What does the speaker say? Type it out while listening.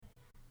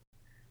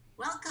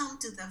Welcome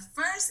to the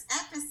first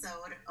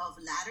episode of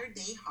Latter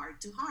day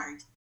Heart to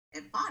Heart, a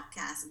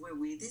podcast where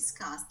we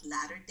discuss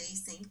Latter day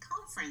Saint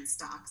conference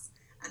talks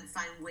and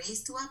find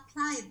ways to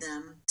apply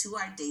them to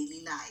our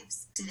daily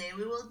lives. Today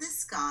we will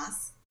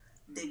discuss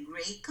The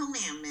Great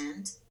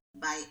Commandment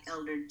by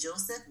Elder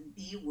Joseph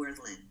B.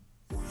 Wordlin.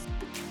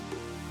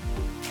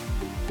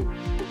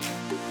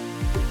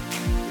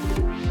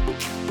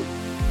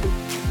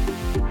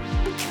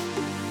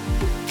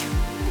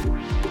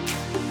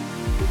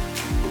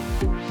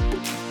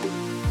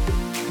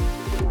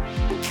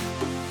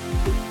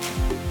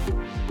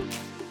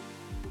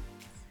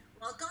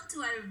 Welcome to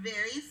our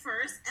very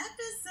first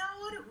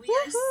episode. We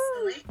are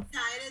so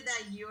excited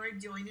that you are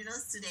joining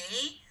us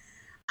today.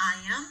 I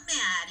am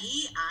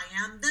Maddie.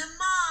 I am the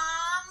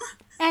mom.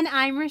 And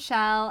I'm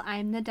Rochelle.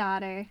 I'm the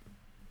daughter.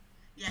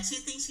 Yeah, she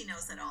thinks she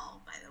knows it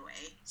all, by the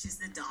way. She's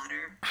the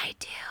daughter. I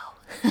do.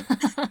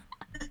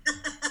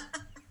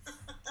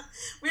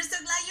 We're so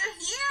glad you're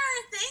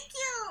here. Thank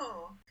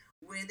you.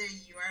 Whether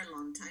you are a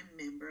longtime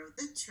member of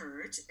the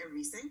church, a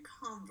recent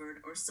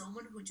convert, or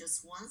someone who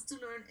just wants to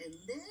learn a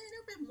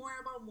little bit more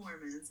about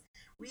Mormons,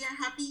 we are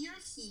happy you're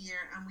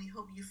here and we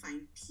hope you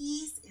find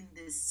peace in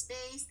this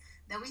space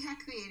that we have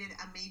created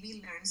and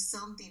maybe learn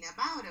something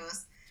about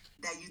us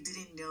that you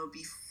didn't know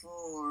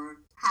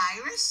before. Hi,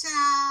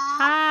 Rochelle.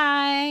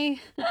 Hi.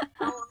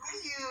 How are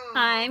you?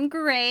 I'm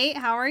great.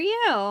 How are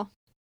you?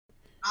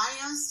 I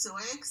am so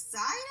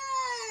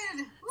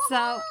excited. So,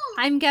 Woohoo!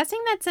 I'm guessing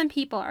that some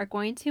people are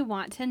going to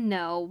want to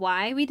know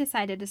why we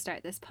decided to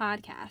start this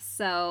podcast.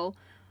 So,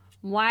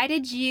 why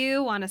did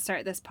you want to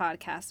start this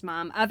podcast,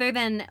 Mom, other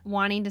than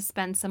wanting to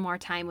spend some more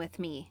time with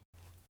me?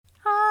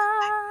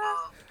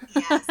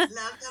 Yes,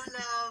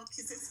 love,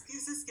 kisses,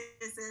 kisses,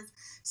 kisses.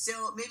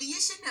 So maybe you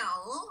should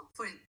know,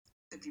 for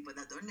the people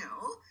that don't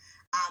know,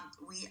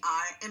 we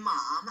are a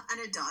mom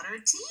and a daughter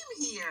team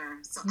here.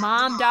 So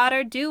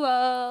Mom-daughter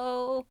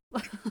duo.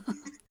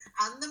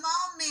 I'm the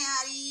mom,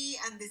 Maddie,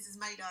 and this is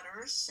my daughter,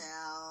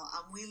 Rochelle.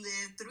 And we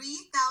live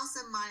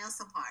 3,000 miles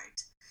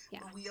apart. Yeah.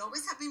 But we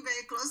always have been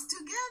very close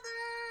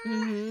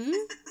together.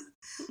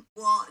 Mm-hmm.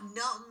 Well,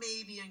 not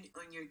maybe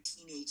on your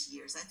teenage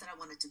years. I thought I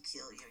wanted to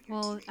kill you.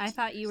 Well, I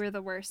thought you were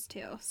the worst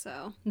too,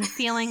 so the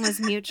feeling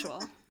was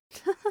mutual.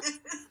 There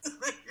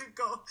you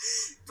go.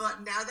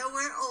 But now that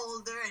we're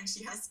older and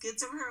she has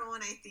kids of her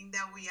own, I think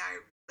that we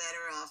are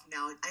better off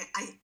now.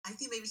 I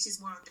think maybe she's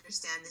more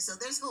understanding. So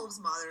there's Hope's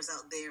mothers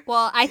out there.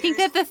 Well, I think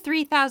that the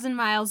 3,000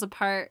 miles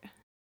apart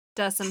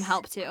does some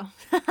help too.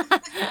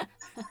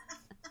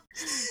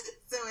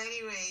 So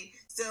anyway,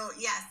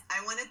 yes,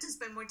 I wanted to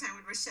spend more time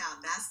with Rochelle.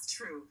 That's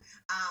true.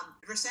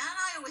 Rochelle and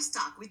I always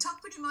talk. We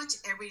talk pretty much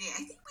every day.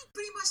 I think we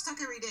pretty much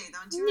talk every day,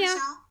 don't you,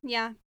 Rochelle?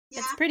 Yeah.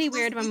 It's pretty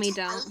weird when we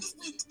don't. At least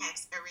we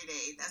text every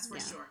day, that's for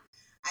sure.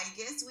 I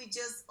guess we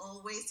just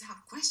always have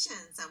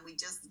questions and we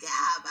just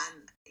gab,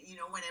 and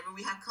whenever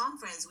we have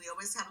conference, we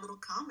always have little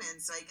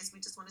comments. So I guess we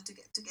just wanted to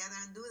get together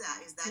and do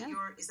that. Is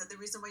that the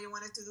reason why you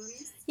wanted to do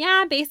this?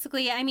 Yeah,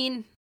 basically. I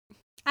mean,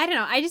 I don't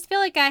know. I just feel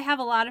like I have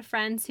a lot of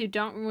friends who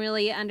don't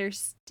really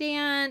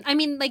understand. I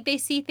mean, like they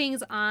see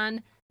things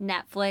on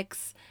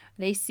Netflix.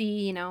 They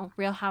see,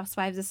 Real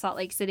Housewives of Salt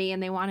Lake City,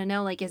 and they want to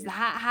know, like, is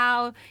that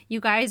how you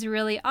guys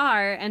really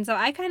are? And so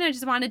I kind of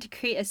just wanted to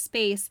create a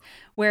space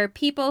where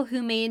people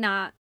who may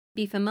not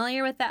be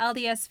familiar with the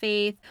LDS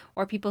faith,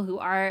 or people who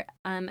are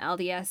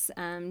LDS,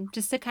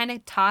 just to kind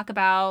of talk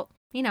about,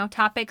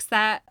 topics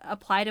that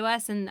apply to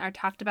us and are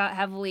talked about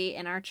heavily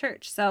in our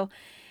church. So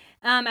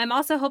I'm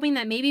also hoping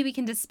that maybe we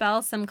can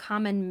dispel some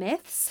common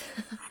myths.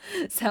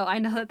 So I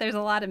know that there's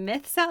a lot of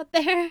myths out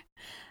there.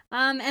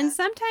 And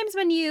sometimes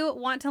when you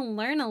want to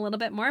learn a little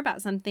bit more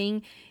about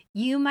something,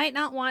 you might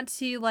not want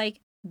to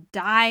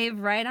dive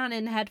right on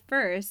in head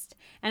first.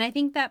 And I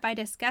think that by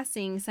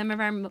discussing some of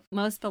our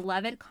most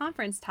beloved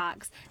conference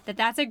talks,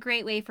 that's a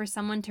great way for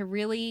someone to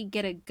really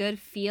get a good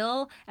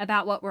feel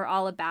about what we're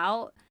all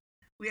about.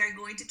 We are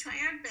going to try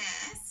our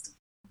best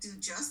to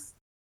just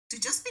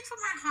speak from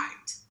our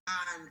heart,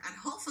 and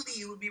hopefully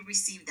you will be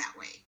received that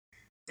way.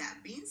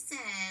 That being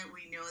said,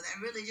 we know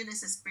that religion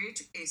is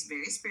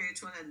very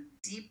spiritual and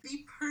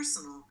deeply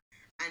personal,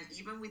 and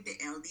even with the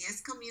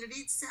LDS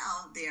community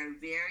itself, there are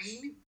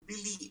varying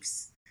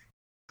beliefs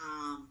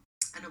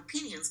and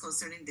opinions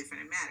concerning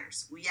different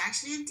matters. We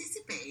actually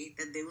anticipate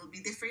that there will be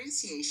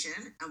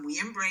differentiation, and we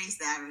embrace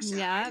that, Rochelle.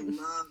 Yeah. I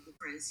love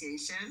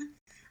differentiation.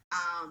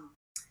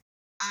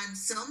 And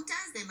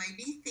sometimes there might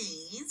be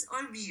things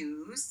or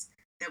views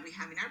that we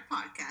have in our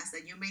podcast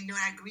that you may not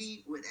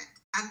agree with it.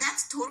 And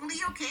that's totally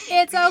okay.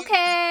 It's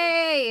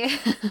okay.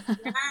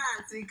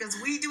 Yes, because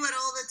we do it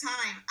all the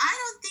time. I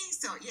don't think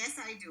so. Yes,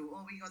 I do.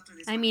 Oh, we go through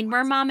this. I mean,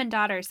 we're mom and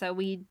daughter, so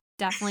we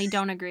definitely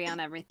don't agree on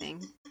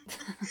everything.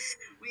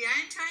 We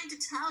aren't trying to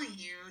tell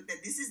you that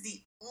this is the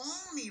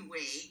only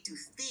way to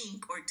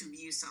think or to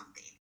view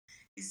something.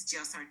 It's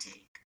just our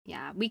take.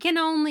 Yeah, we can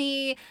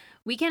only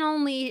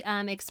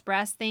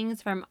express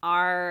things from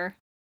our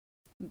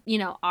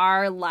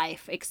our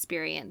life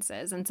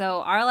experiences. And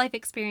so our life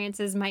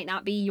experiences might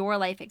not be your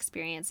life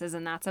experiences,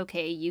 and that's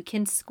okay. You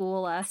can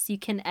school us, you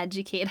can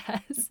educate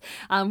us.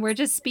 We're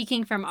just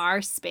speaking from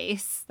our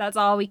space. That's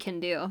all we can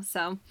do.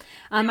 So,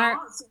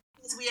 sometimes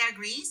we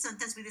agree,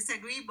 sometimes we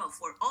disagree, but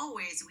for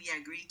always we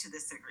agree to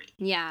disagree.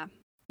 Yeah.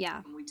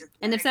 And we just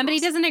And if somebody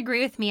doesn't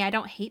agree with me, I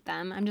don't hate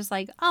them. I'm just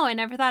like, oh, I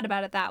never thought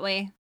about it that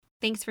way.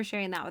 Thanks for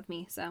sharing that with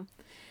me. So,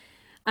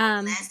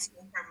 unless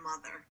you're her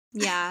mother.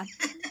 Yeah.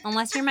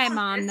 Unless you're my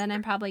mom, then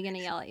I'm probably going to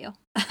yell at you.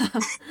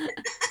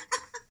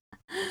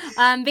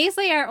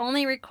 Basically, our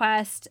only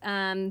request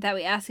that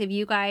we ask of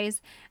you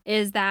guys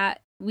is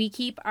that we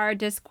keep our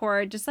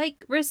Discord just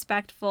like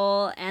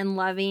respectful and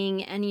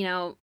loving,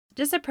 and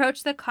just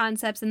approach the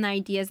concepts and the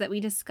ideas that we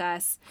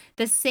discuss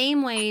the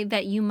same way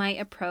that you might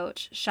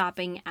approach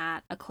shopping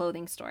at a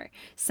clothing store.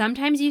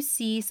 Sometimes you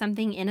see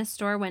something in a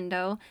store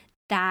window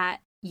that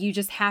you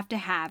just have to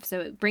have. So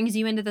it brings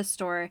you into the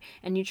store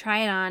and you try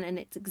it on and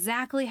it's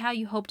exactly how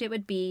you hoped it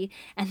would be.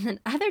 And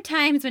then other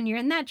times when you're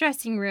in that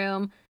dressing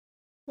room,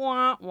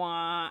 wah,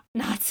 wah,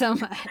 not so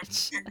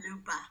much.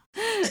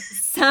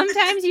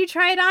 Sometimes you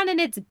try it on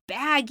and it's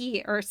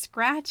baggy or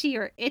scratchy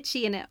or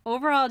itchy and it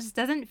overall just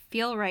doesn't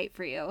feel right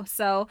for you.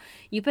 So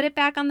you put it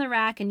back on the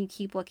rack and you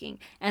keep looking.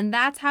 And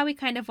that's how we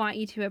kind of want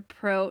you to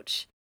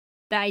approach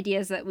the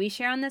ideas that we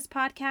share on this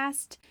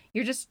podcast.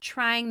 You're just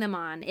trying them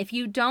on. If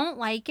you don't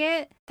like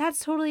it, that's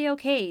totally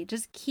okay.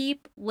 Just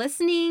keep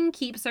listening,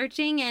 keep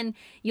searching, and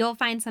you'll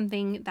find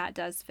something that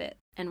does fit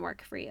and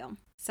work for you.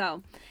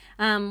 So,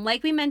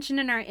 like we mentioned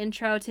in our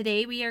intro,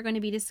 today we are going to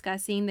be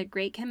discussing the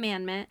Great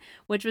Commandment,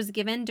 which was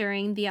given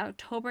during the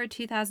October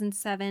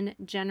 2007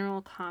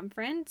 General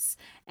Conference.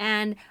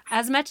 And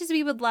as much as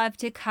we would love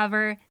to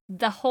cover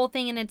the whole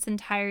thing in its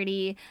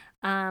entirety,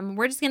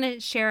 we're just going to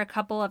share a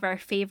couple of our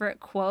favorite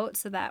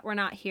quotes so that we're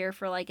not here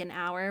for like an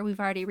hour. We've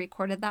already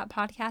recorded that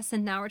podcast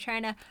and now we're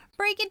trying to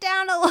break it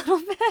down a little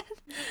bit.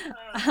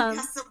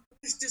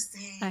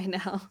 I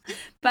know.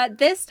 But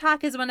this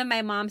talk is one of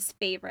my mom's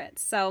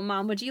favorites. So,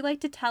 Mom, would you like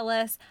to tell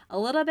us a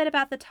little bit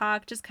about the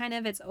talk, just kind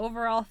of its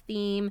overall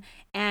theme,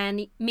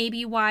 and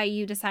maybe why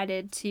you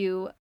decided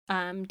to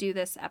do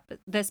this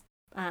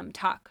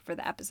talk for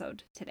the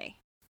episode today?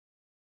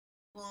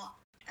 Well,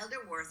 Elder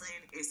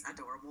Worthing is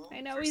adorable.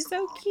 I know, he's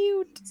so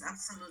cute. He's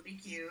absolutely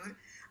cute.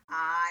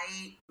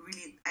 I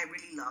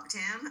really loved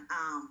him.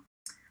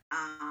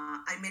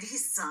 I met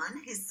his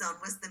son. His son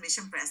was the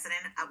mission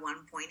president at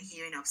one point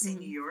here in upstate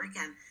New York,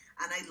 and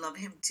I love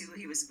him too.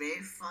 He was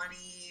very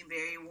funny,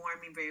 very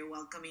warming, very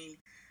welcoming,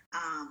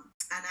 and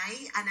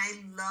I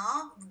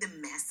love the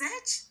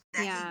message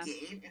that he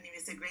gave, and it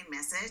is a great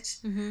message.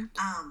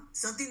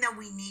 Something that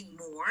we need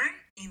more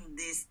in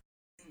these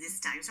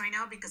times right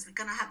now, because we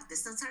kind of have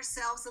distanced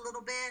ourselves a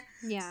little bit.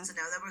 Yeah. So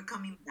now that we're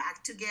coming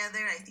back together,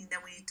 I think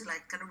that we need to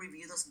like kind of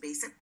review those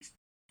basic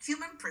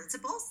human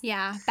principles.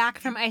 Yeah, back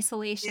from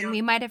isolation.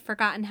 We might have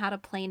forgotten how to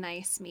play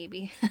nice,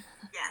 maybe.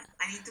 Yes,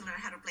 I need to learn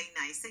how to play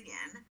nice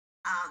again.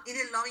 In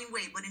a loving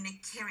way, but in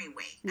a caring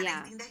way. And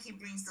I think that he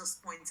brings those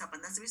points up,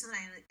 and that's the reason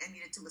I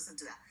needed to listen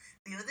to that.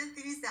 The other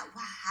thing is that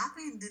what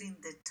happened during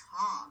the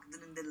talk,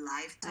 during the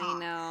live talk, I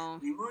know.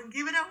 We won't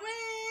give it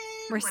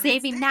away. We're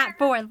saving that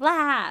for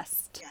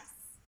last. Yes.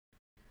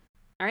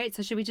 All right,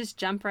 so should we just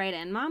jump right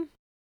in, Mom?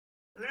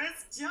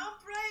 Let's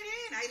jump right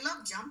in. I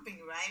love jumping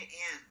right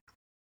in.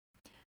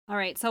 All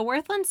right, so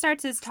Worthland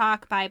starts his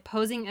talk by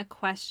posing a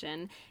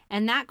question,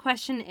 and that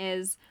question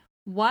is,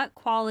 what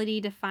quality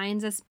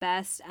defines us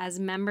best as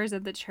members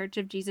of the Church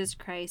of Jesus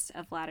Christ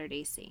of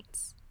Latter-day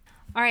Saints?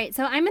 All right,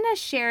 so I'm going to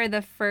share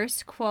the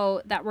first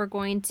quote that we're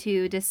going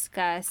to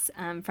discuss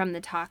from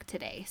the talk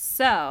today.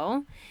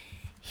 So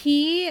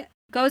he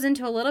goes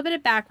into a little bit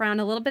of background,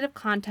 a little bit of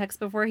context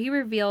before he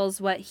reveals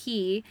what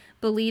he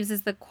believes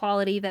is the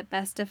quality that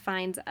best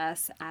defines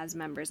us as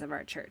members of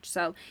our church.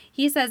 So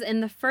he says,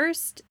 in the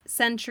 1st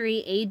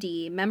century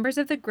AD, members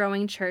of the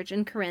growing church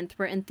in Corinth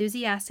were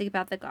enthusiastic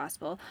about the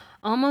gospel.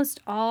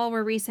 Almost all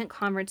were recent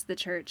converts to the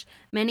church.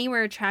 Many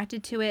were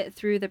attracted to it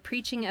through the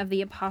preaching of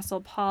the Apostle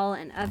Paul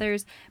and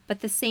others, but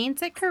the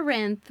saints at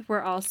Corinth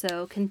were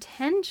also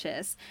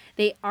contentious.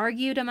 They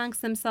argued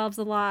amongst themselves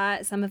a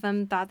lot. Some of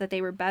them thought that they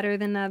were better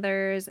than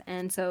others,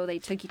 and so they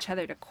took each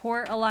other to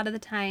court a lot of the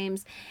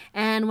times.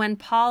 And when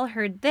Paul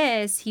heard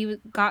this, he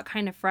got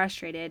kind of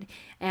frustrated,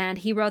 and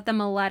he wrote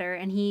them a letter,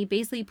 and he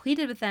basically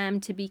pleaded with them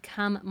to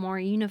become more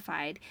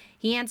unified.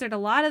 He answered a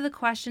lot of the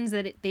questions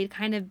that they'd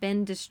kind of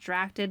been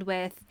distracted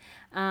with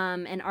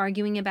and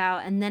arguing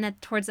about, and then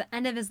towards the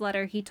end of his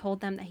letter, he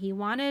told them that he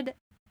wanted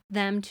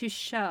to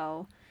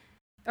show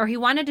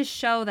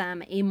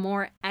them a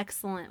more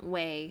excellent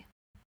way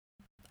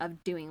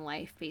of doing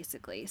life,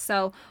 basically.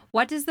 So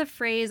what does the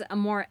phrase "a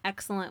more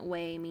excellent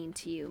way" mean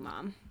to you,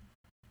 Mom?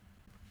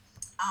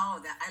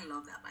 Oh, I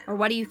love that. Or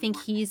what do you think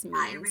he's means?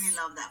 I really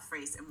love that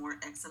phrase, "a more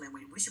excellent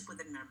way." We should put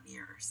it in our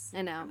mirrors.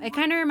 I know. It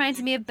kind of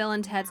reminds me of Bill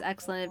and Ted's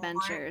Excellent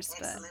Adventures.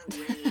 Excellent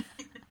way.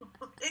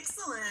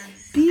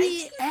 Excellent.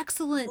 Be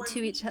excellent to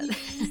each other.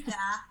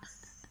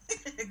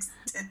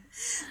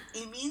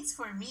 it means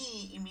for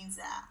me, it means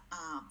that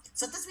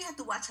sometimes we have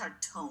to watch our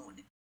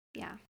tone.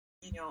 Yeah.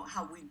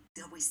 How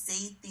we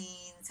say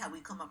things, how we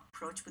come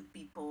approach with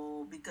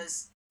people,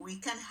 because we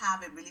can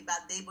have a really bad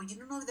day, but you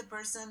don't know if the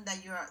person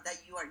that you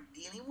are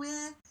dealing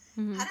with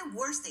Mm-hmm. had a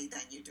worse day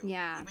than you do,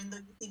 Yeah. even though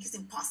you think it's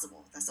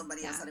impossible that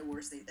somebody else Yeah. had a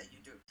worse day than you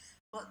do.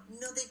 But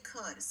no, they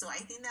could. So I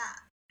think that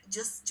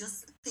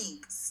just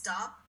think,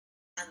 stop,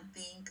 and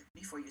think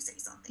before you say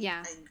something,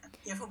 Yeah. and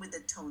careful with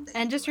the tone that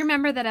you And do just it.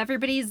 remember that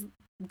everybody's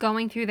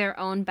going through their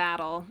own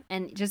battle.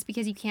 And just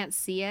because you can't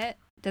see it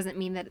doesn't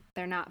mean that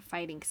they're not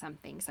fighting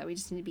something. So we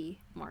just need to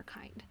be more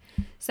kind.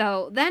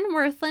 So then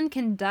Worthland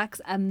conducts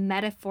a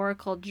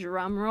metaphorical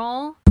drum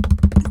roll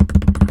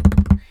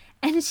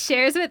and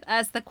shares with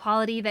us the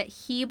quality that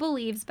he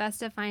believes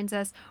best defines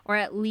us, or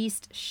at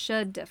least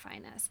should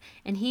define us.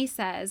 And he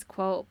says,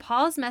 quote,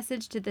 Paul's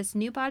message to this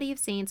new body of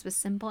saints was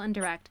simple and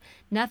direct.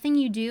 Nothing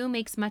you do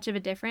makes much of a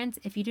difference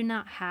if you do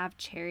not have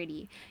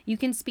charity. You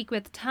can speak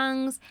with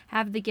tongues,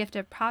 have the gift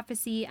of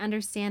prophecy,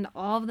 understand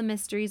all of the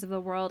mysteries of the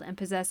world, and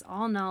possess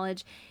all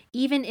knowledge.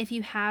 Even if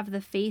you have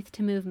the faith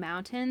to move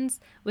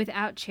mountains,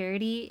 without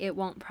charity, it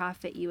won't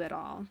profit you at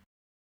all.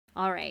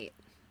 All right.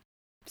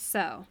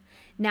 So,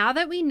 now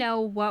that we know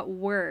what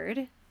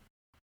word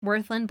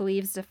Worthland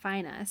believes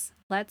define us,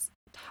 let's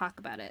talk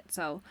about it.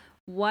 So,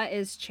 what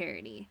is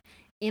charity?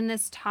 In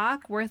this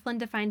talk,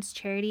 Worthland defines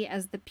charity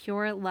as the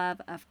pure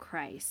love of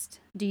Christ.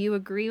 Do you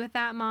agree with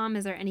that, Mom?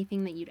 Is there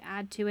anything that you'd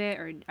add to it,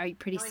 or are you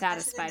pretty No, it's actually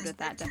in satisfied the with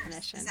that scriptures.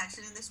 It's definition?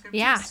 actually in the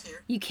Yeah, scriptures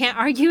here. you can't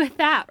argue with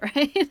that,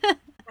 right?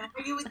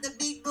 Argue with the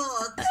big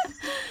book.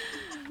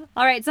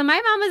 All right, so my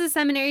mom was a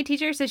seminary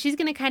teacher, so she's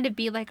going to kind of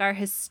be like our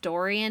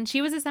historian.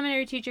 She was a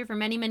seminary teacher for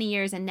many, many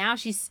years, and now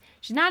she's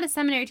not a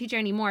seminary teacher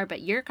anymore,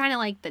 but you're kind of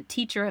like the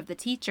teacher of the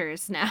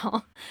teachers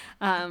now.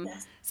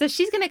 Yes. So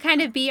she's going to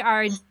kind of be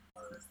our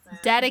Person.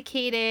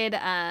 dedicated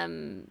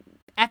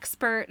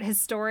expert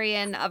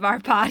historian of our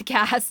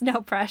podcast.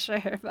 No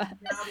pressure, but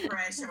No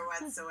pressure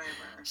whatsoever.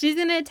 she's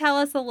going to tell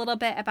us a little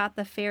bit about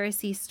the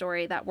Pharisee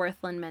story that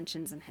Worthland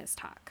mentions in his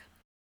talk.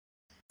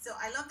 So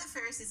I love the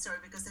Pharisee story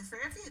because the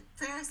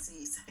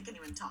Pharisees, I can't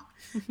even talk,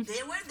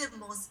 they were the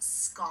most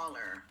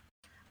scholar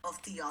of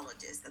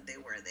theologists that they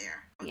were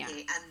there. Okay.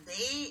 Yeah.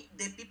 And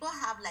the people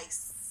have like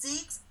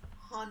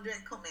 600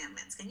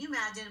 commandments. Can you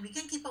imagine? We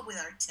can keep up with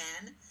our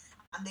 10,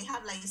 and they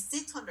have like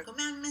 600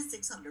 commandments,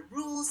 600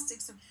 rules,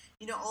 600,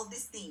 all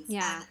these things.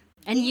 Yeah.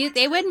 And And they were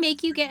they would trying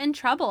make you to get in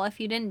trouble if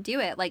you didn't do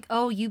it. Like,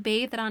 oh, you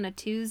bathed on a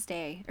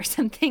Tuesday or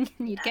something,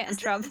 and you'd get in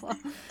yes. trouble.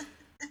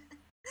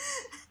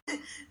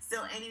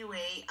 So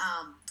anyway,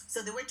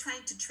 so they were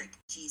trying to trick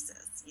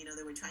Jesus.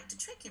 They were trying to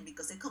trick him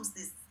because it comes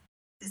this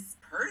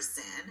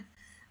person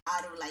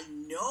out of like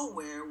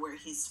nowhere, where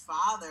his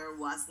father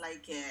was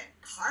like a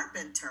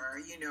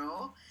carpenter,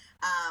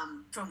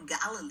 from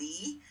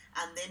Galilee,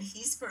 and then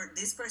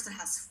this person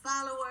has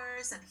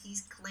followers, and he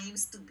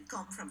claims to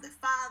come from the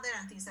father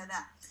and things like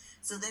that.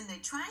 So then they're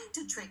trying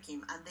to trick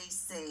him, and they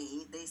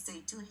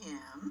say to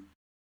him,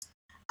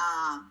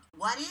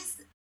 what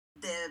is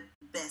the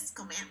best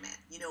commandment?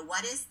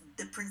 What is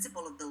the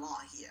principle of the law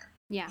here?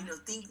 Yeah.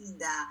 Thinking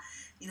that,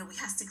 we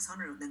have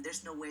 600 of them.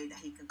 There's no way that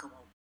he can come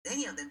up with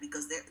any of them,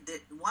 because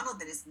one of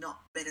them is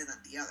not better than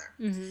the other.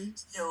 Mm-hmm.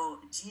 So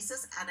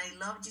Jesus, and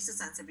I love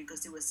Jesus' answer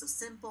because it was so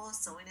simple,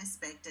 so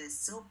unexpected,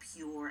 so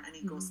pure, and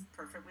it goes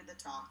perfect with the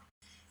talk.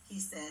 He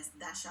says,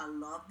 thou shalt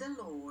love the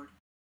Lord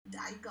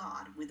thy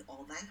God with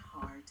all thy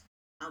heart,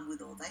 and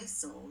with all thy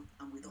soul,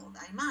 and with all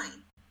thy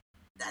mind.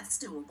 That's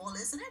doable,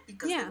 isn't it?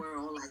 Because Yeah. they were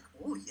all like,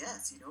 oh,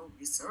 yes,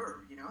 we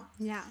serve,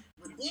 Yeah.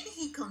 But then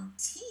he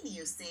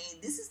continues saying,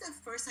 this is the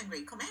first and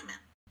great commandment.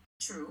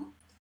 True.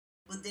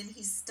 But then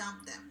he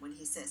stopped them when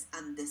he says,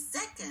 and the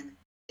second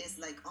is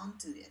like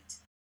unto it,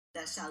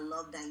 thou shalt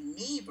love thy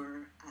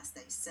neighbor as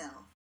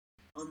thyself.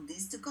 On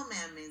these two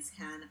commandments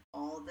hang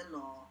all the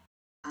law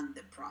and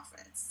the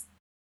prophets.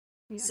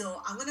 Yeah.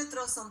 So I'm going to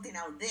throw something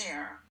out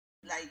there,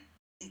 like,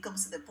 it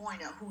comes to the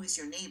point of who is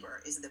your neighbor.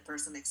 Is it the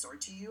person next door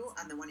to you,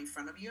 and the one in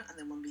front of you, and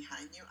the one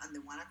behind you, and the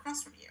one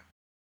across from you?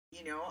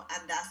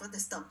 And that's what the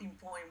stumping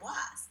point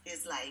was.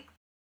 It's like,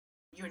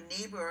 your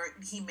neighbor,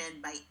 he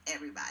meant by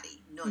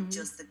everybody, not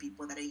just the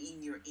people that are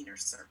in your inner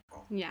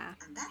circle. Yeah.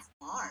 And that's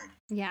hard.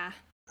 Yeah.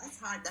 That's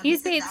hard.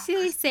 He's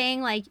basically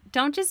saying, like,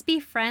 don't just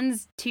be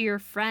friends to your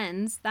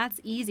friends. That's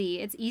easy.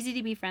 It's easy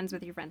to be friends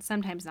with your friends.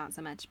 Sometimes not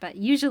so much, but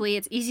usually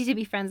it's easy to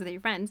be friends with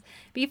your friends.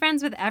 Be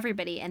friends with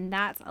everybody, and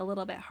that's a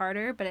little bit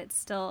harder, but it's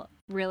still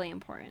really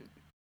important.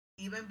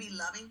 Even be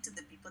loving to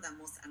the people that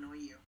most annoy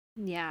you.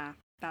 Yeah,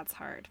 that's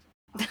hard.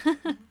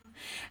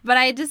 But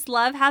I just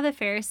love how the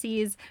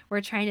Pharisees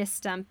were trying to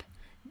stump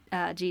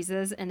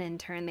Jesus, and in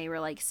turn they were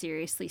like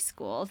seriously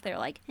schooled. They're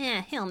like,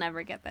 he'll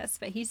never get this,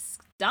 but he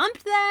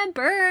stumped them.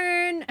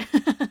 Burn.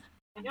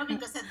 I know,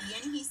 because at the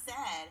end he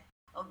said,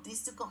 of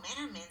these two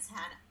commandments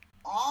had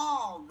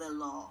all the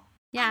law.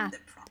 Yeah. And the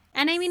prophets.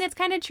 And I mean, it's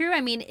kind of true.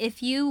 I mean,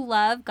 if you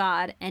love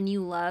God and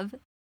you love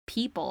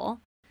people,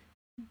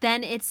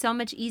 then it's so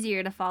much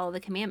easier to follow the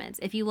commandments.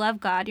 If you love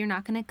God, you're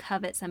not going to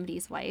covet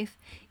somebody's wife.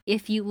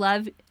 If you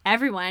love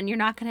everyone, you're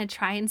not going to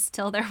try and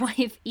steal their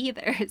wife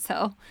either.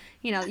 So,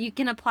 you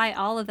can apply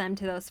all of them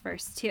to those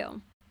first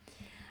two.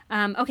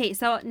 Okay,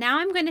 so now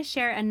I'm going to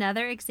share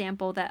another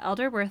example that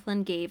Elder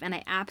Worthland gave, and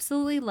I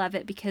absolutely love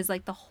it because,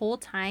 like, the whole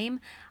time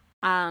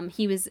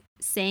he was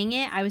saying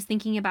it, I was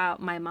thinking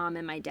about my mom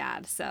and my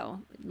dad.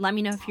 So let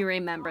me know if you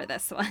remember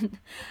this one.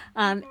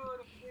 I Um, don't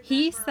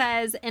he remember.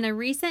 says in a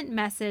recent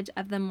message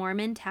of the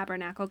Mormon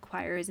Tabernacle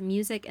Choir's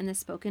Music in the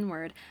Spoken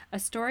Word, a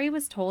story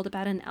was told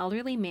about an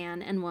elderly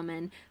man and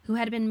woman who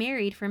had been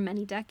married for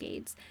many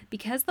decades.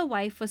 Because the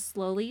wife was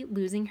slowly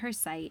losing her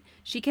sight,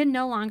 she could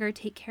no longer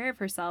take care of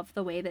herself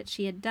the way that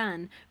she had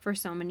done for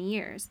so many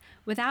years.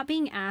 Without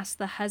being asked,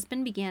 the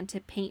husband began to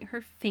paint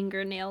her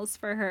fingernails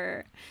for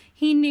her.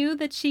 He knew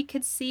that she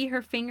could see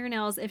her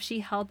fingernails if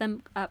she held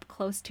them up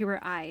close to her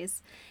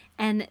eyes,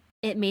 and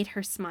it made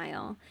her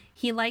smile.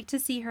 He liked to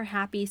see her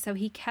happy, so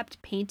he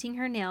kept painting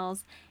her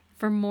nails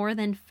for more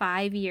than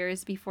 5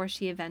 years before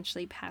she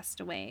eventually passed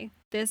away.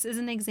 This is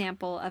an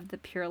example of the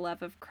pure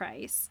love of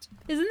Christ.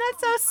 Isn't that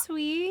so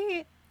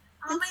sweet?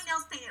 All my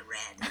nails painted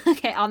red.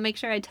 Okay, I'll make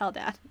sure I tell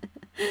Dad.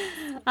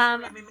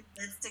 um, Let me make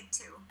lipstick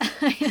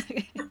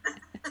too.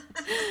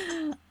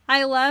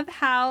 I love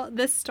how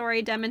this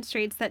story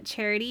demonstrates that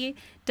charity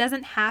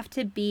doesn't have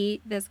to be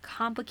this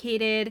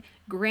complicated,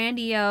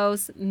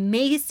 grandiose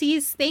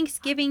Macy's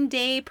Thanksgiving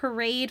Day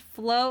parade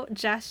float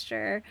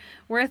gesture.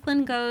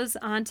 Worthland goes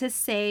on to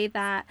say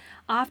that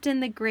often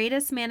the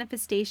greatest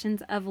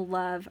manifestations of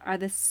love are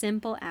the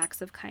simple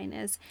acts of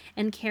kindness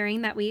and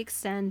caring that we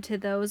extend to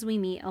those we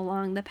meet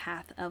along the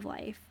path of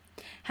life.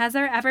 Has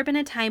there ever been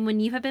a time when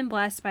you have been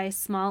blessed by a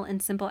small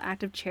and simple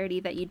act of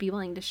charity that you'd be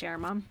willing to share,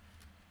 Mom?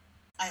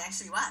 I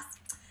actually was.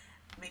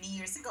 Many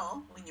years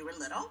ago, when you were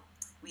little,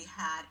 we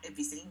had a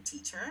visiting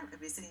teacher. A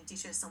visiting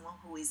teacher is someone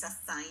who is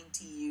assigned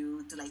to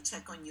you to like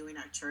check on you in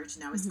our church.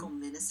 Now it's called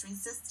ministering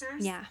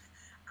sisters. Yeah.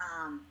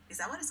 Is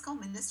that what it's called?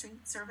 Ministering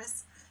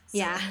service? So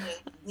Yeah. anyway,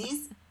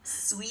 this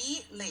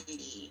sweet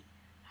lady,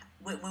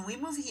 when we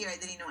moved here, I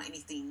didn't know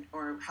anything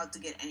or how to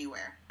get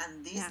anywhere.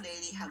 And this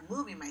lady had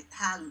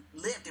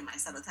lived in my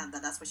side of town.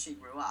 That's where she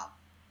grew up.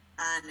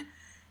 And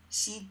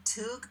she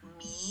took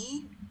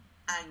me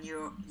and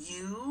you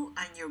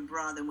and your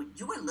brother when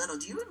you were little.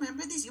 Do you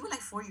remember this? You were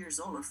like 4 years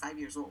old or 5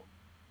 years old.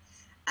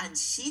 And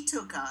she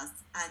took us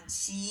and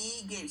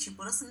she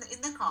put us in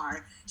the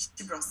car.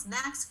 She brought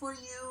snacks for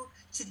you.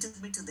 She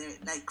took me to the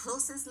like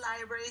closest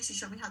library. She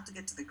showed me how to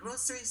get to the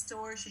grocery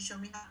store. She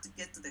showed me how to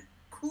get to the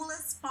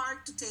coolest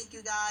park to take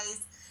you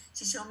guys.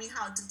 She showed me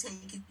how to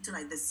take you to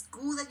like the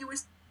school that you were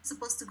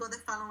supposed to go the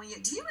following year.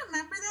 Do you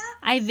remember that?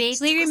 I She vaguely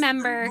took us to the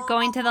remember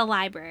going mall. to the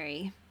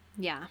library.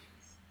 Yeah.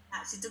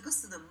 She took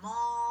us to the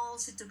mall.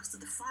 She took us to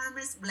the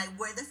farmers, like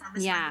where the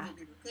farmers Yeah. market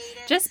will be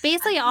located. Just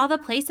basically And all the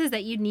places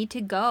that you need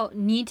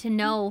to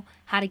know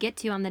how to get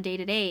to on the day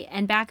to day.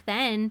 And back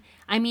then,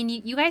 I mean,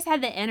 you guys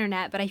had the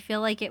internet, but I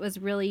feel like it was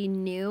really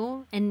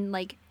new and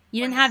like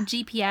you oh didn't have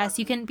yeah, GPS.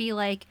 You couldn't be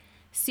like,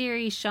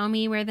 Siri, show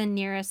me where the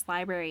nearest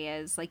library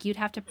is. Like you'd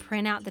have to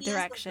print out the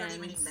GPS was not even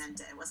directions.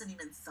 invented. It wasn't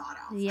even thought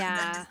of at Yeah.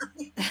 that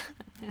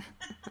time.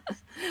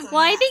 So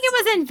Well, I yeah, think it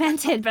so was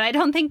invented, but I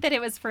don't think that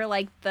it was for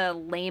like the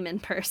layman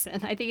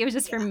person. I think it was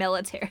just for yeah,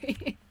 military.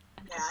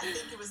 yeah. I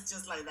think it was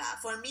just like that.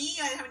 For me,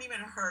 I haven't even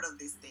heard of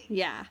this thing.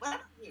 Yeah. What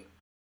about you?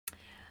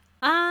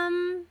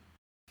 Um,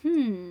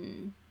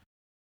 hmm.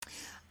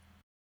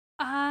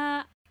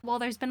 Uh, well,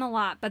 there's been a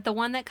lot, but the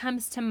one that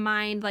comes to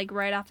mind, like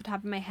right off the top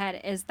of my head,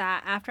 is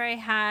that after I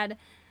had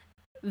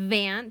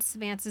Vance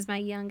is my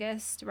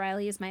youngest,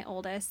 Riley is my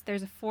oldest.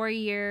 There's a 4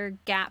 year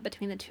gap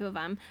between the two of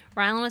them.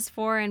 Rylan was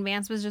 4 and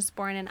Vance was just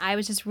born, and I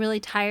was just really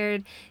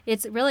tired.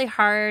 It's really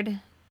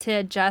hard to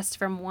adjust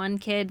from one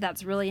kid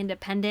that's really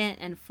independent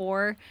and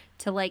 4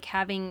 to like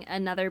having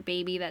another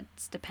baby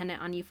that's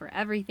dependent on you for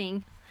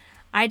everything.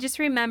 I just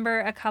remember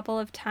a couple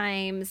of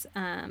times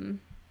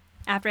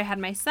after I had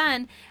my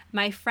son,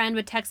 my friend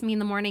would text me in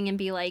the morning and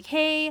be like,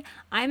 "Hey,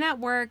 I'm at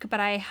work, but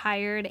I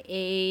hired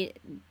a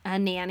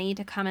nanny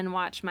to come and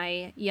watch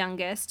my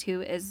youngest,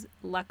 who is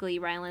luckily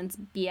Rylan's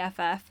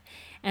BFF."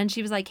 And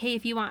she was like, "Hey,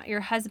 if you want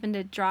your husband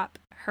to drop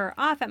her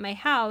off at my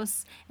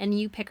house and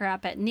you pick her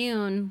up at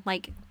noon,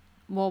 like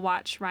we'll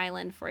watch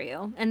Rylan for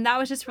you." And that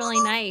was just really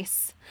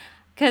nice.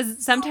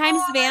 Because sometimes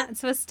Oh,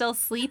 Vance was still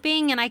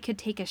sleeping and I could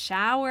take a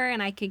shower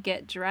and I could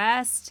get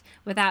dressed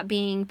without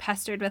being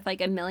pestered with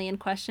like a million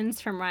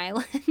questions from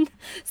Rylan.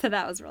 So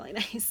that was really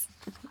nice.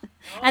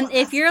 And if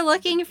that's you're such a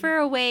looking for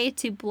a way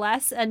to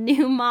bless a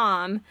new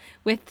mom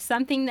with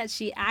something that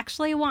she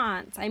actually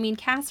wants, I mean,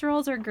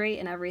 casseroles are great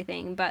and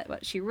everything, but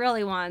what she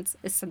really wants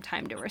is some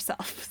time to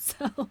herself.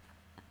 So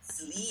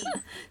sleep.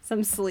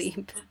 some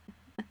sleep.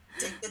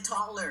 Take the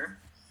toddler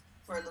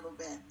for a little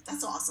bit.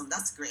 That's awesome.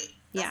 That's great.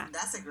 Yeah,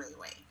 That's a great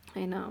way.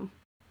 I know.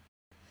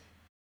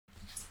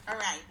 All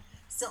right.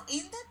 So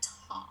in the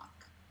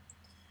talk,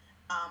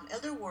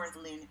 Elder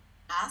Worthling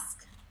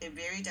asked a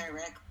very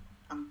direct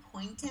and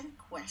pointed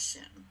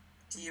question.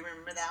 Do you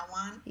remember that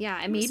one? Yeah,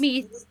 it It made was me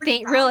it was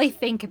pretty really powerful.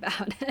 think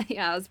about it.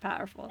 Yeah, it was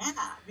powerful. Yeah,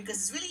 because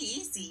it's really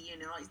easy, you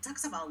know. It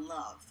talks about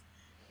love,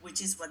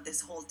 which is what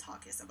this whole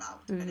talk is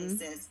about. And it Mm-hmm.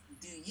 says,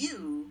 "Do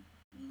you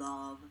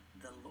love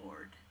the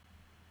Lord?"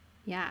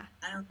 Yeah.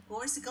 And of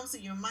course, it comes to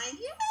your mind,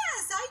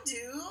 yes, I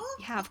do.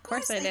 Yeah, of Of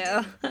course course, I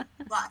I do. do.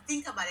 But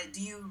think about it.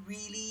 Do you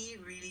really,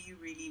 really,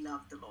 really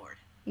love the Lord?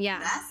 Yeah.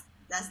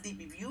 That's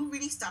deep. If you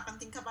really stop and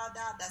think about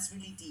that, that's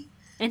really deep.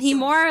 And he So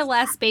more or he,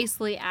 less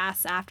basically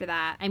asks after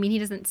that. I mean, he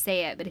doesn't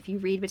say it, but if you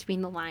read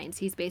between the lines,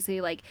 he's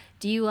basically like,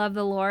 "Do you love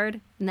the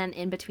Lord?" And then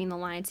in between the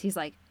lines, he's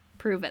like,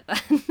 "Prove it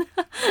then."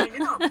 I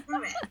know,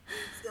 prove it.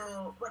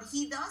 So, but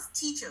he does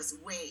teach us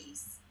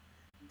ways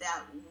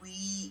that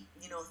we,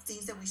 you know,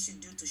 things that we should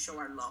do to show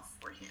our love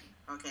for him.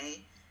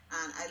 Okay.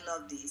 And I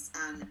love these.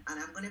 And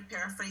I'm going to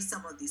paraphrase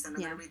some of these. I'm not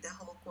going Yeah. to read the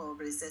whole quote,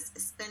 but it says,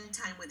 spend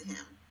time with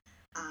him,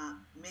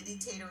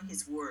 meditate on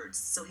his words.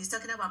 So he's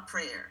talking about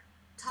prayer.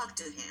 Talk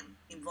to him,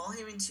 involve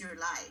him into your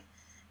life.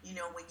 You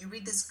know, when you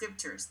read the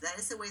scriptures, that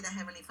is the way that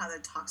Heavenly Father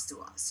talks to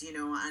us, you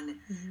know,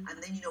 Mm-hmm.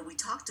 and then, you know, we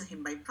talk to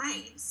him by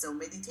praying. So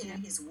meditate Yeah.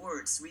 on his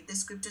words, read the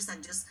scriptures,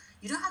 and just,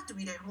 you don't have to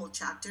read a whole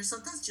chapter,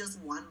 sometimes just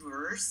one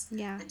verse,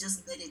 Yeah. and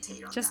just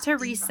meditate on Just that. to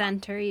Think about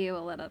recenter you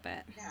a little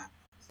bit. it. Yeah.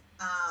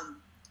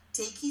 um,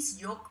 Take his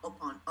yoke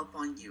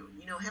upon you.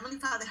 You know, Heavenly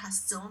Father has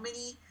so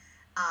many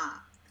uh,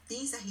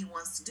 things that he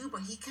wants to do,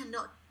 but he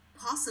cannot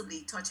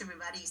possibly touch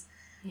everybody's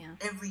Yeah.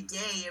 every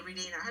day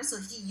in our heart. So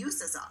he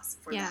uses us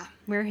for Yeah. that.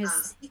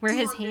 Seek We're to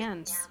his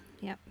hands. understand.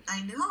 Yep.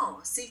 I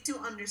know. Seek to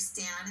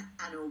understand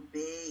and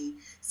obey.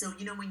 So,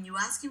 you know, when you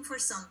ask him for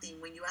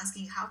something, when you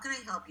asking, how can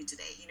I help you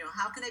today? You know,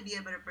 how can I be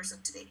a better person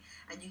today?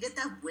 And you get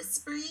that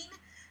whispering,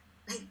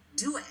 like,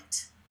 do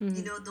it. You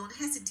Mm-hmm. know, don't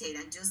hesitate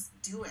and just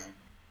do it.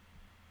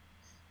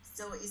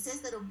 So it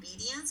says that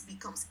obedience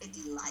becomes a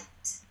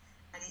delight.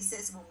 And it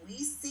says when we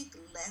seek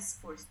less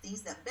for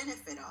things that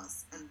benefit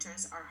us and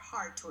turns our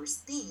heart towards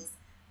things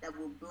that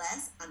will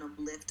bless and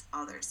uplift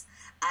others.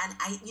 And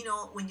I, you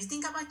know, when you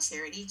think about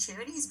charity,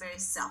 charity is very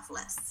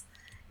selfless.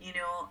 You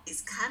know,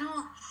 it's kind of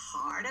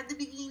hard at the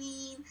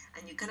beginning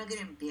and you kind of get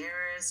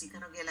embarrassed. You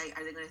kind of get like,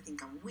 are they going to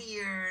think I'm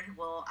weird?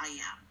 Well, I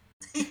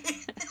am.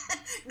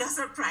 No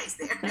surprise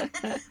there.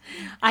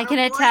 I Out can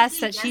of attest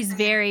 40, that yes, she's I am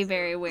very, too.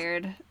 very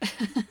weird.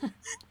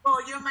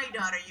 Well, you're my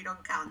daughter. You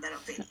don't count that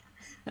opinion.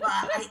 But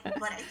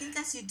I think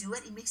as you do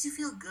it, it makes you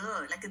feel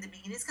good. Like at the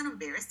beginning, it's kind of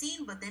embarrassing,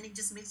 but then it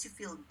just makes you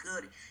feel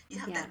good. You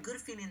have Yeah. that good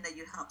feeling that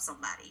you help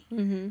somebody.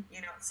 Mm-hmm.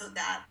 You know, so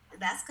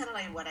that's kind of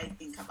like what I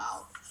think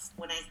about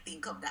when I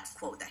think of that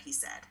quote that he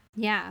said.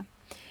 Yeah.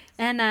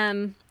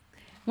 And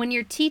when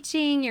you're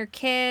teaching your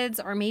kids,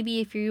 or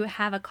maybe if you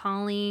have a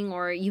calling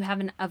or you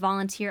have a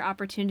volunteer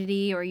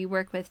opportunity or you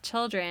work with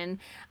children,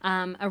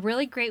 a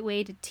really great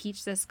way to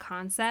teach this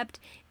concept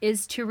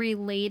is to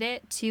relate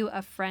it to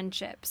a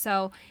friendship.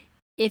 So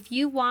if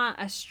you want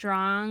a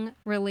strong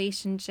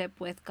relationship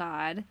with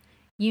God,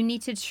 you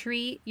need to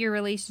treat your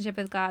relationship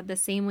with God the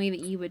same way that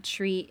you would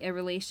treat a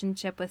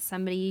relationship with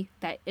somebody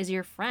that is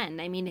your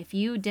friend. I mean, if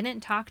you didn't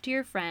talk to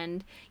your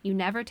friend, you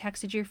never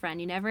texted your friend,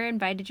 you never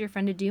invited your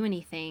friend to do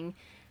anything,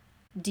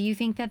 do you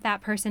think that that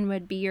person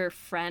would be your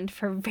friend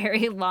for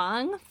very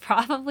long?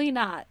 Probably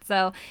not.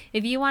 So,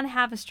 if you want to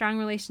have a strong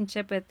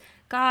relationship with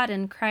God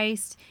and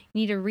Christ, you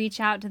need to reach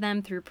out to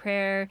them through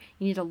prayer.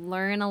 You need to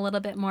learn a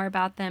little bit more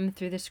about them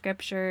through the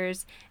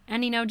scriptures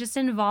and, just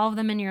involve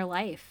them in your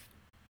life.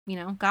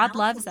 And God also,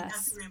 loves we have to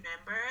us.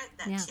 remember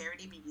that Yeah.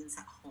 charity begins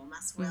at home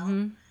as well.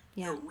 Mm-hmm.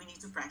 Yeah. So we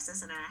need to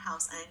practice in our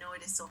house. I know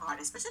it is so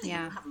hard, especially if you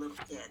Yeah. have little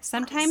kids, but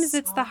Sometimes it's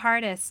it's the so,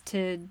 hardest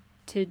to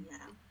yeah.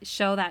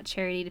 show that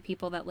charity to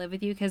people that live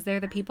with you because they're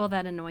the I people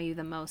that annoy you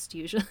the most I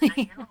usually.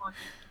 know.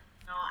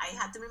 No, I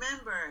had to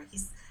remember.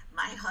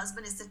 My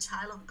husband is a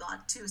child of God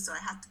too, so I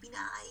have to be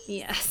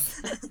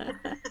Yes. nice.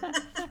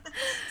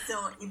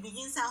 So it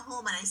begins at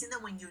home, and I think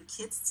that when your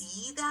kids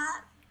see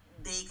that,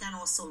 they can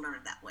also learn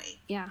that way.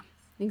 Yeah,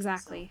 So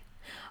exactly.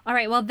 All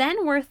right. Well,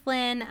 then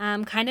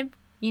Worthlin kind of,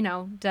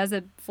 does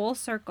a full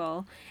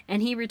circle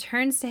and he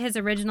returns to his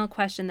original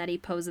question that he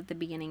posed at the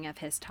beginning of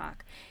his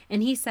talk.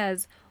 And he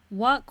says,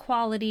 what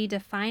quality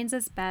defines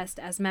us best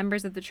as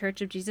members of the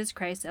Church of Jesus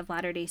Christ of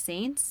Latter day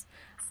Saints?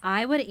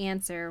 I would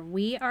answer,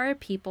 we are a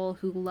people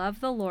who love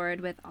the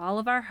Lord with all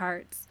of our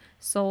hearts,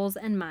 souls,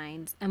 and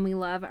minds, and we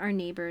love our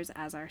neighbors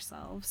as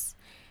ourselves.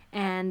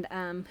 And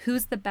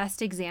who's the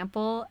best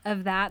example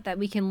of that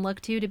we can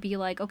look to be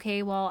like,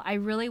 okay, well, I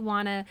really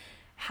want to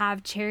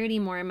have charity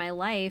more in my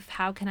life.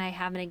 How can I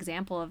have an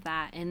example of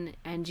that? And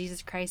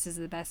Jesus Christ is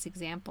the best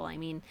example. I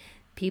mean,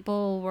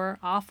 people were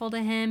awful to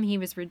him. He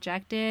was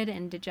rejected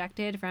and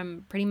dejected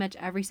from pretty much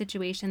every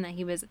situation that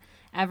he was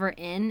ever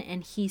in,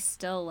 and he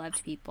still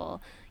loved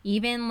people.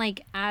 Even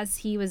like as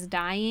he was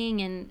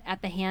dying and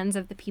at the hands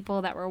of the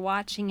people that were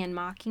watching and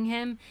mocking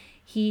him,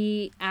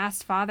 he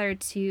asked Father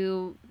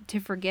to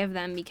forgive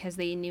them because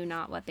they knew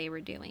not what they were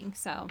doing.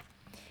 So,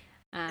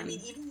 I mean,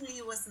 um, even when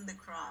he was on the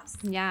cross,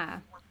 yeah,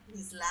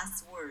 his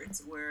last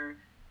words were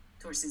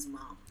towards his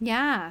mom.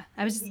 yeah.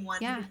 I was just, He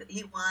wanted yeah,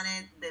 he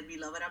wanted the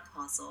beloved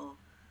apostle.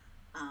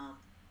 Um,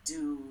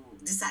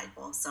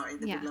 disciple, sorry,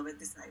 the Yeah. beloved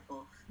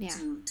disciple, Yeah.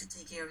 to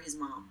take care of his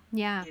mom.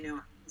 Yeah. You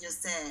know, he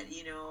just said,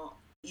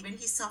 even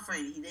he's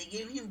suffering, they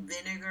gave him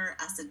vinegar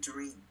as a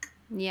drink.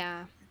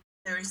 Yeah.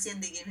 Thirsty,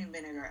 and they gave him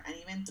vinegar. And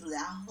even through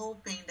that whole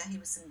pain that he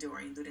was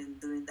enduring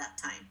during that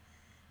time,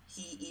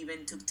 he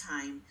even took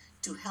time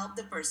to help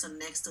the person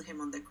next to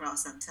him on the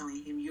cross and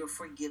telling him, "You're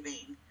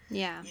forgiving.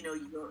 Yeah.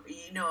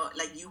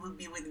 Like you will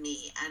be with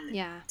me and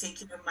Yeah. take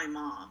care of my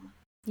mom."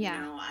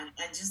 Yeah. And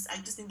I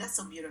just think that's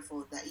so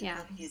beautiful that even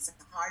Yeah. on his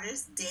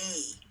hardest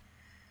day,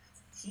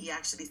 he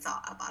actually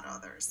thought about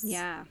others.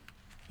 Yeah.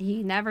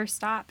 He never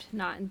stopped,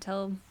 not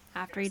until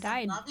after Never he stop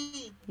died.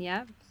 loving.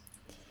 Yep.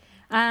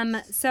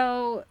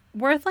 So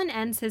Worthland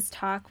ends his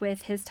talk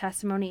with his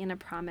testimony and a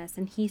promise,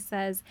 and he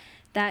says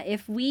that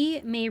if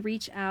we may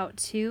reach out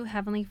to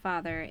Heavenly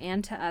Father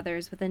and to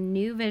others with a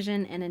new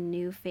vision and a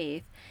new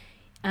faith,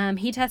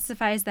 he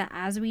testifies that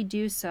as we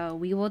do so,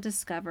 we will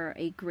discover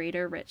a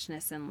greater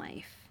richness in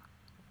life.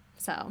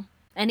 So,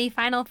 any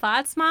final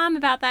thoughts, Mom,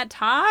 about that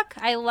talk?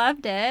 I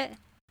loved it.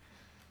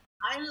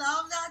 I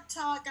love that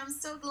talk. I'm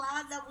so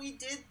glad that we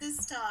did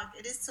this talk.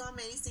 It is so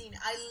amazing.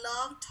 I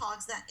love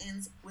talks that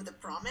ends with a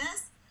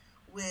promise,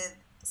 with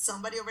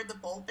somebody over the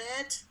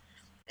pulpit,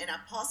 an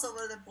apostle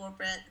over the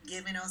pulpit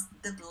giving us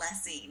the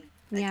blessing.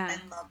 Like I Yeah.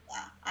 love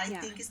that. I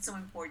Yeah. think it's so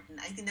important.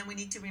 I think that we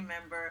need to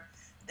remember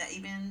that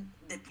even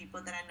the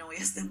people that annoy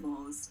us the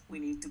most, we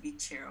need to be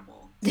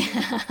charitable to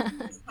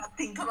them.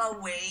 Think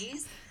about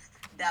ways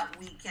that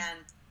we can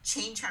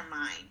change our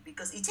mind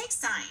because it takes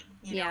time.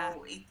 Yeah.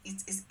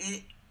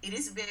 It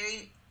is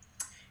very,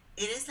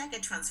 it is like a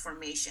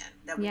transformation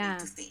that we need Yeah.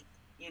 to think.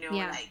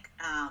 Yeah. Like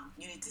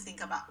you need to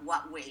think about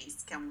what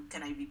ways can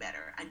I be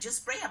better, and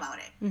just pray about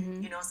it.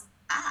 Mm-hmm.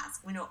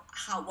 Ask.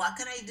 What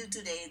can I do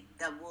today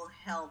that will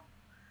help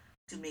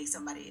to make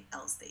somebody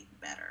else day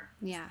better.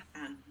 Yeah.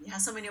 And we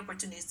have so many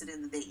opportunities to do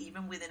in the day,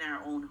 even within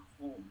our own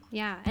home.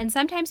 Yeah. And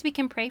sometimes we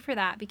can pray for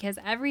that because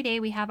every day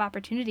we have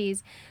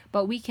opportunities,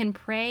 but we can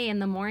pray in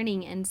the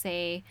morning and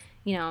say,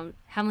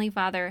 Heavenly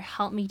Father,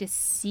 help me to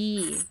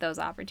see those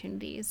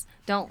opportunities.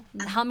 Don't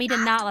And help me to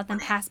act not let them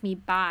on it. pass me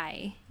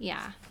by.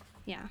 Yeah.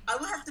 Yeah. I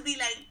will have to be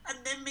like, and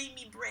then make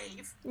me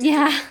brave to do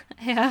Yeah.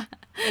 it. Yeah.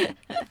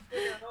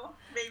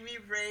 Make me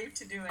brave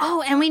to do it.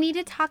 Oh, and So, we need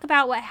to talk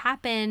about what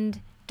happened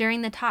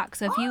during the talk.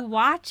 So if you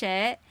watch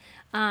it,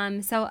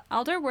 so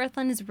Elder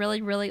Worthland is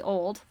really, really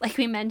old. Like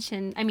we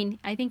mentioned, I mean,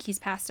 I think he's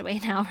passed away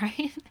now,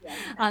 right?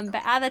 yeah,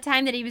 But at the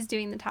time that he was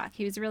doing the talk,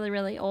 he was really,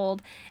 really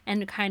old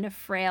and kind of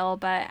frail.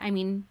 But I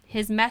mean,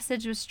 his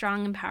message was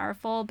strong and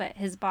powerful, but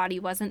his body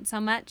wasn't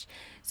so much.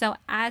 So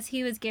as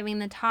he was giving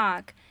the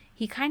talk,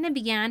 he kind of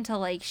began to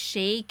like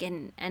shake,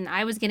 and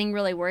I was getting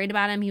really worried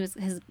about him.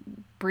 His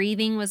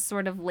breathing was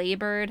sort of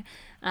labored.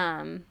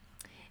 And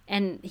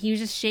he was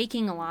just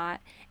shaking a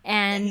lot.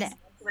 And his legs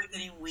were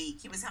getting weak.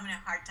 He was having a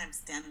hard time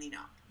standing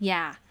up.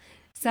 yeah.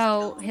 His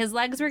So nose. his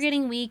legs were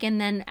getting weak, and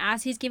then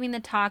as he's giving the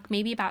talk,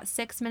 maybe about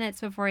 6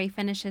 minutes before he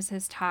finishes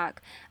his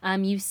talk,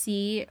 you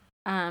see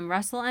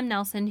Russell M.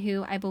 Nelson,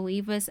 who I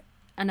believe was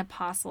an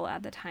apostle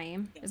at the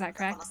time. Yeah, Is that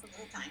correct? most of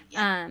the time.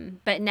 Yeah.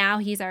 But now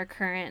he's our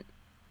current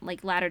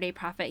like Latter Day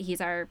Prophet.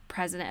 He's our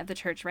president of the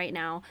church right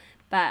now.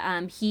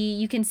 But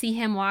you can see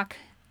him walk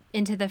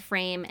into the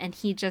frame, and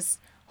he just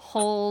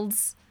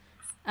holds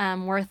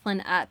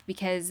Worthland up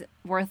because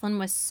Worthland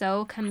was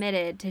so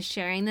committed to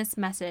sharing this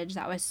message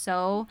that was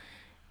so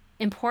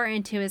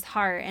important to his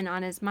heart and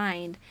on his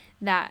mind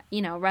that,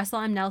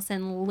 Russell M.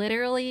 Nelson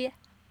literally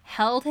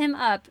held him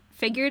up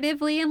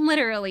figuratively and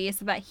literally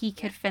so that he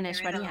could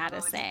finish what he had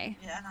to say.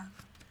 Yeah.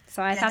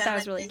 So I thought that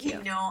was like, really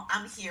cute.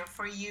 I'm here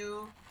for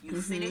you. You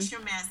finish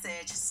your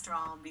message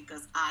strong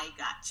because I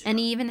got you. And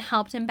he even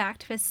helped him back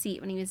to his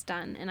seat when he was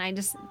done. And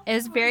it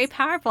was very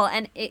powerful.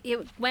 And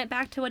it went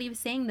back to what he was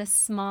saying, the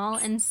small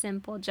and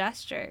simple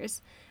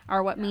gestures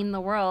are what mean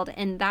the world.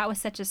 And that was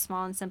such a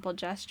small and simple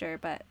gesture,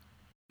 but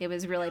it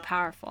was really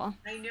powerful.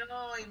 I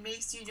know, it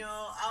makes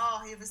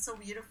oh, it was so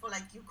beautiful,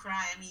 like you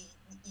cry. I mean,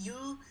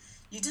 you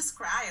just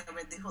cry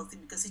over the whole thing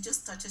because it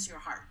just touches your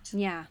heart.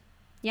 Yeah.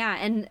 Yeah,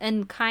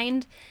 and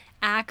kind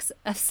acts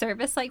of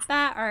service like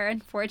that are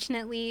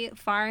unfortunately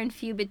far and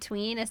few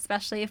between,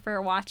 especially if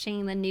we're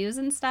watching the news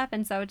and stuff.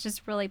 And so it's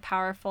just really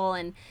powerful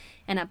and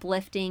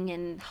uplifting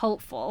and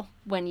hopeful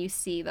when you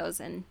see those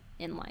in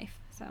life.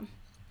 So.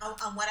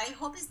 And what I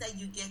hope is that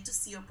you get to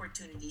see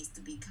opportunities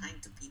to be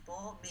kind to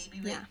people,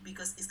 maybe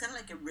because it's kind of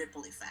like a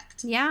ripple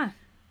effect. Yeah.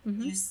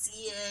 Mm-hmm. You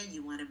see it,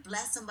 you want to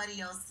bless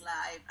somebody else's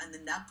life, and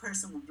then that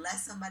person will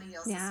bless somebody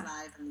else's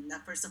life, and then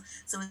that person.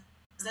 So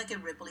it's like a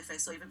ripple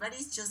effect. So everybody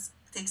just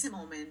takes a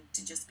moment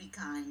to just be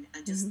kind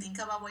and just think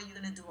about what you're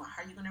going to do or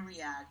how you're going to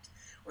react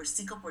or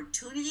seek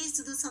opportunities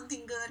to do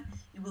something good.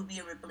 It will be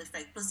a ripple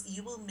effect. Plus,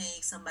 you will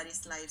make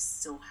somebody's life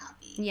so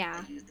happy.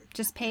 Yeah.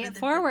 Just pay Even it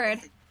forward.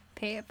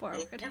 Pay it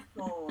forward. Pay it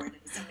forward.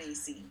 It's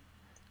amazing.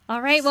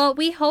 All right. Well,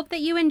 we hope that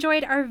you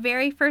enjoyed our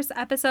very first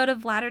episode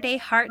of Latter Day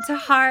Heart to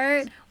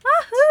Heart.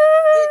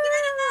 Woohoo!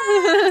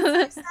 I'm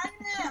so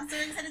excited. so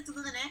excited to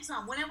do the next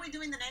one. When are we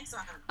doing the next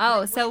one?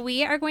 Oh, so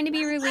we are going to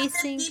be When have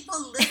releasing. the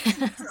people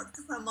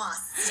listen from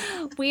us?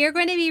 We are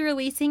going to be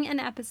releasing an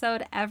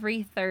episode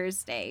every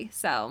Thursday.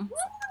 So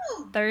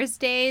Woo!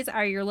 Thursdays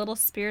are your little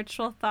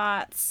spiritual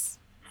thoughts.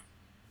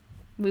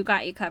 We've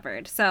got you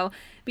covered. So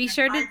be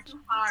sure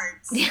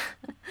to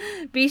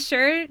be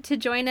sure to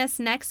join us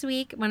next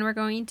week when we're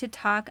going to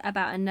talk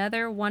about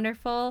another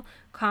wonderful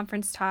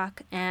conference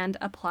talk and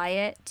apply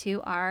it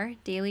to our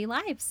daily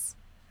lives.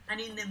 And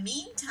in the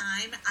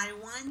meantime, I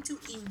want to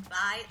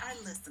invite our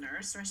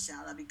listeners,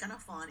 Rochelle, that'd be kind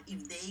of fun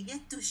if they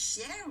get to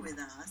share with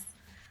us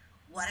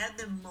what are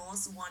the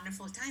most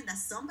wonderful times that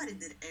somebody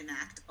did an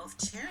act of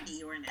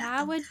charity or an act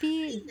That of would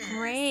be kindness.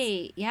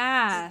 great.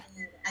 Yeah.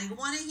 And I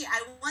want to hear.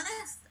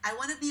 I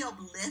want to be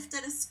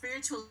uplifted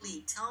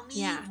spiritually. Tell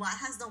me what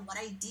has done. What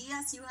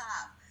ideas you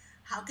have.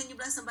 How can you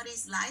bless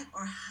somebody's life,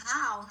 or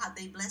how have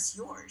they blessed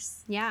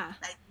yours? Yeah.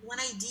 Like, one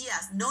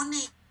ideas. No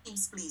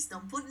names, please.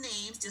 Don't put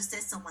names. Just say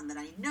someone that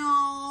I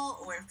know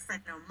or a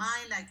friend of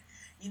mine. Like,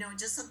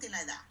 just something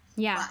like that.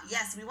 Yeah. But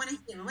yes, we want to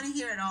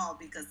hear it all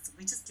because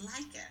we just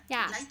like it.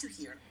 Yeah. We like to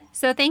hear it all.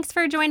 So thanks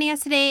for joining us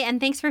today, and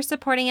thanks for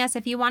supporting us.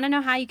 If you want to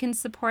know how you can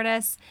support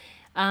us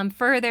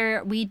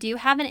further, we do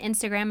have an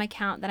Instagram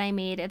account that I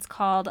made. It's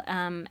called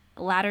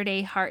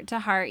Latter-day Heart to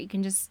Heart. You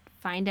can just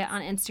find it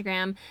on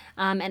Instagram,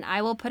 and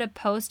I will put a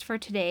post for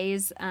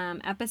today's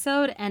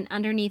episode, and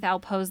underneath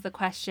I'll pose the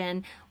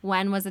question,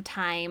 when was a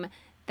time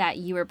that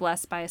you were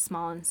blessed by a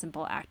small and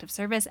simple act of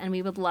service? And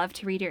we would love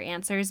to read your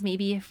answers.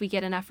 Maybe if we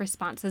get enough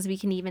responses, we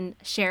can even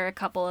share a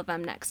couple of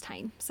them next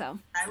time. So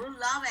I will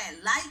love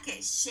it. Like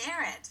it.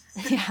 Share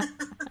it. Yeah.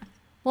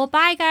 Well,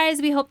 bye,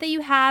 guys. We hope that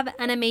you have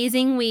an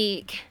amazing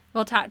week.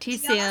 We'll talk to you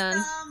soon.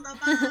 Awesome.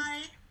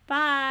 Bye-bye.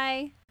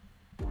 Bye.